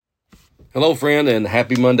Hello, friend, and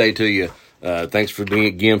happy Monday to you. Thanks for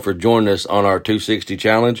joining us on our 260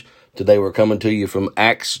 challenge. Today we're coming to you from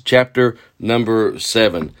Acts chapter number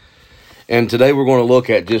 7. And today we're going to look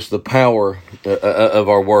at just the power of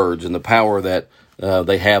our words and the power that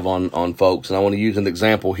they have on folks. And I want to use an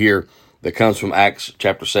example here that comes from Acts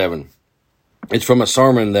chapter 7. It's from a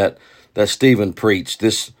sermon that Stephen preached.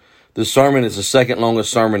 This sermon is the second longest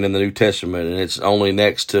sermon in the New Testament, and it's only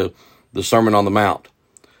next to the Sermon on the Mount.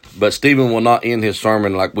 But Stephen will not end his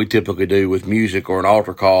sermon like we typically do with music or an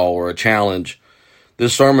altar call or a challenge.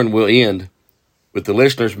 This sermon will end with the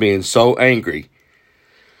listeners being so angry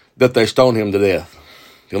that they stone him to death.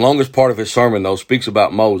 The longest part of his sermon, though, speaks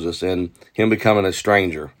about Moses and him becoming a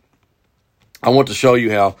stranger. I want to show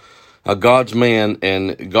you how God's man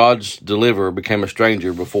and God's deliverer became a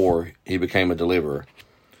stranger before he became a deliverer.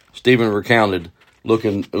 Stephen recounted, look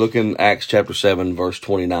in Acts chapter 7, verse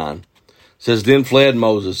 29. It says, Then fled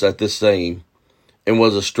Moses at this saying, and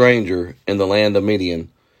was a stranger in the land of Midian,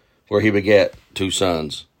 where he begat 2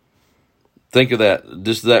 sons. Think of that,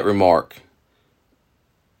 just that remark.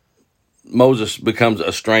 Moses becomes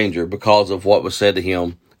a stranger because of what was said to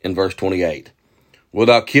him in verse 28. Wilt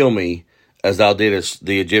thou kill me as thou didst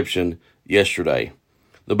the Egyptian yesterday?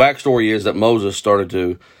 The backstory is that Moses started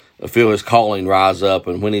to feel his calling rise up,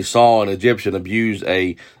 and when he saw an Egyptian abuse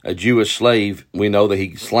a Jewish slave, we know that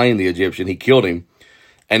he slain the Egyptian, he killed him,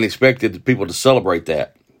 and expected people to celebrate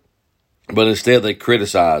that. But instead they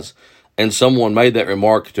criticized, and someone made that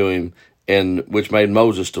remark to him, and which made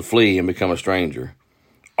Moses to flee and become a stranger.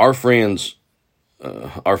 Our friends,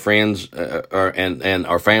 and our families,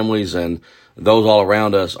 and those all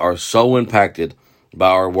around us are so impacted by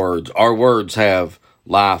our words. Our words have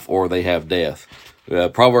life or they have death.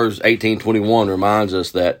 Proverbs 18:21 reminds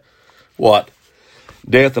us that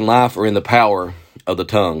death and life are in the power of the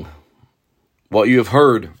tongue. What you have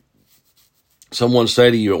heard someone say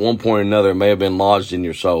to you at one point or another may have been lodged in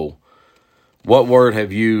your soul. What word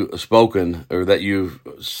have you spoken or that you've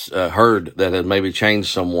heard that has maybe changed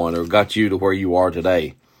someone or got you to where you are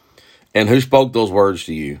today? And who spoke those words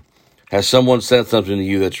to you? Has someone said something to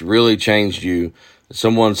you that's really changed you?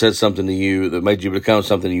 Someone said something to you that made you become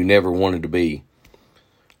something you never wanted to be?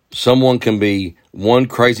 Someone can be one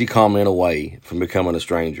crazy comment away from becoming a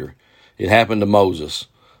stranger. It happened to Moses.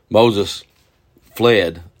 Moses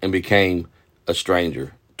fled and became a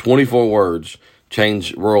stranger. 24 words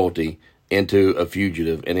changed royalty into a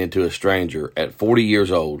fugitive and into a stranger at 40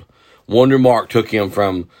 years old. One remark took him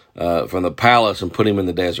from the palace and put him in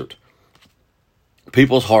the desert.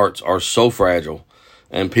 People's hearts are so fragile,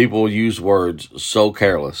 and people use words so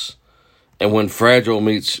careless. And when fragile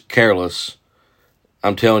meets careless,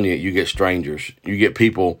 I'm telling you, you get strangers. You get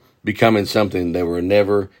people becoming something they were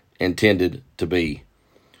never intended to be.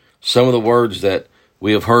 Some of the words that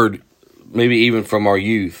we have heard, maybe even from our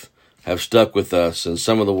youth, have stuck with us. And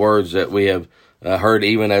some of the words that we have heard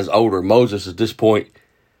even as older. Moses at this point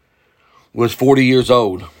was 40 years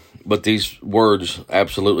old, but these words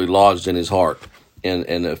absolutely lodged in his heart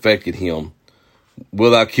and affected him.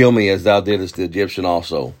 Wilt thou kill me as thou didst the Egyptian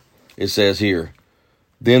also? It says here,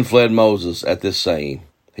 Then fled Moses at this saying.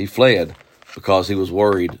 He fled because he was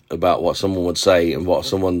worried about what someone would say and what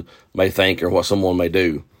someone may think or what someone may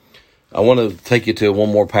do. I want to take you to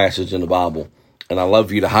one more passage in the Bible, and I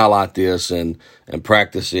love you to highlight this and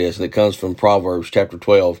practice this, and it comes from Proverbs chapter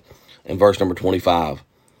 12 and verse number 25.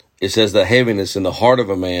 It says, The heaviness in the heart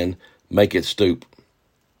of a man make it stoop,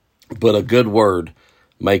 but a good word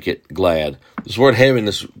make it glad. This word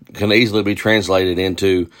heaviness can easily be translated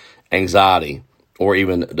into anxiety or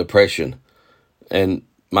even depression. And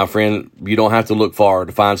my friend, you don't have to look far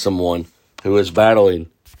to find someone who is battling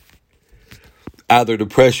either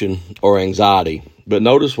depression or anxiety. But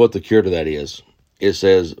notice what the cure to that is. It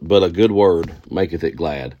says, but a good word maketh it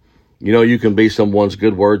glad. You know, you can be someone's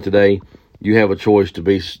good word today. You have a choice to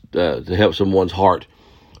be to help someone's heart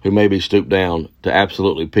who may be stooped down to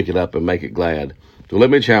absolutely pick it up and make it glad. So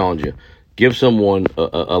let me challenge you. Give someone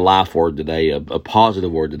a life word today, a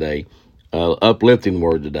positive word today, uplifting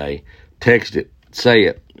word today. Text it, say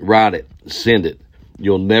it, write it, send it.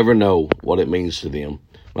 You'll never know what it means to them.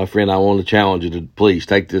 My friend, I want to challenge you to please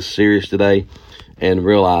take this serious today and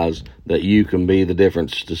realize that you can be the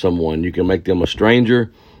difference to someone. You can make them a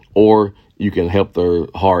stranger, or you can help their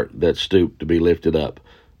heart that's stooped to be lifted up.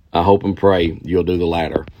 I hope and pray you'll do the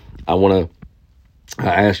latter. I want to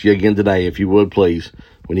ask you again today, if you would please,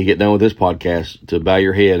 when you get done with this podcast, to bow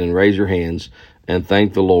your head and raise your hands and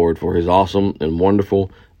thank the Lord for his awesome and wonderful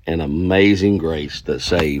and amazing grace that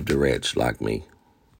saved a wretch like me.